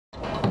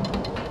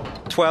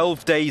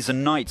12 days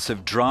and nights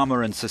of drama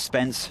and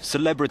suspense,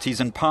 celebrities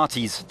and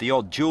parties, the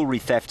odd jewellery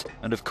theft,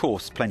 and of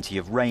course plenty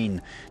of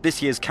rain.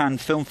 This year's Cannes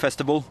Film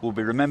Festival will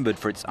be remembered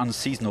for its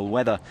unseasonal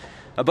weather.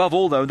 Above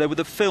all, though, there were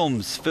the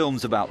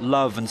films about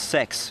love and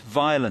sex,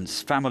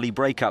 violence, family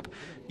breakup.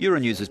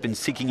 Euronews has been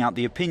seeking out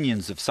the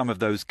opinions of some of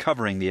those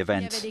covering the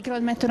event.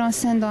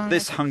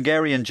 This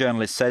Hungarian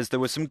journalist says there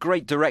were some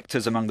great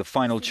directors among the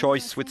final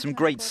choice with some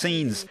great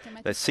scenes.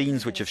 They're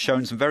scenes which have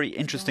shown some very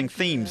interesting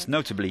themes,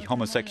 notably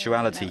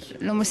homosexuality.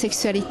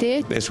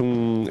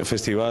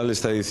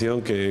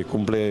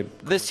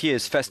 This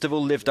year's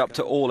festival lived up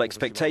to all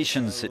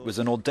expectations. It was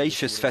an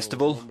audacious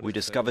festival. We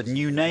discovered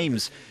new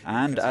names.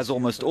 And, as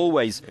almost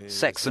always,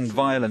 sex and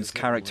violence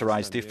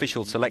characterised the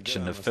official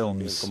selection of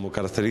films.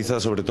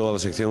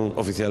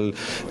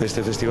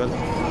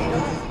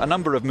 A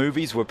number of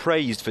movies were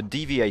praised for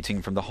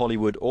deviating from the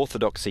Hollywood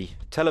orthodoxy.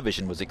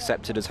 Television was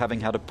accepted as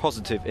having had a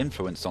positive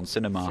influence on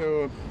cinema.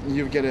 So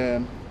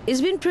It's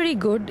been pretty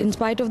good in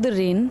spite of the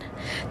rain.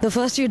 The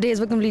first few days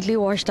were completely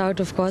washed out,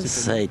 of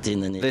course.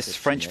 This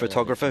French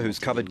photographer, who's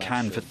covered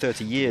Cannes for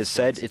 30 years,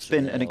 said it's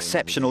been an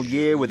exceptional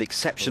year with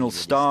exceptional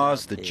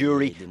stars, the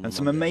jury, and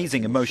some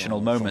amazing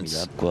emotional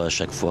moments.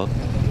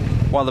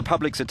 While the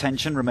public's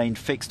attention remained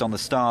fixed on the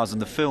stars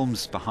and the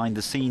films, behind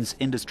the scenes,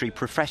 industry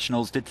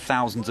professionals did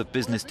thousands of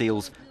business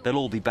deals. They'll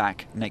all be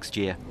back next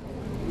year.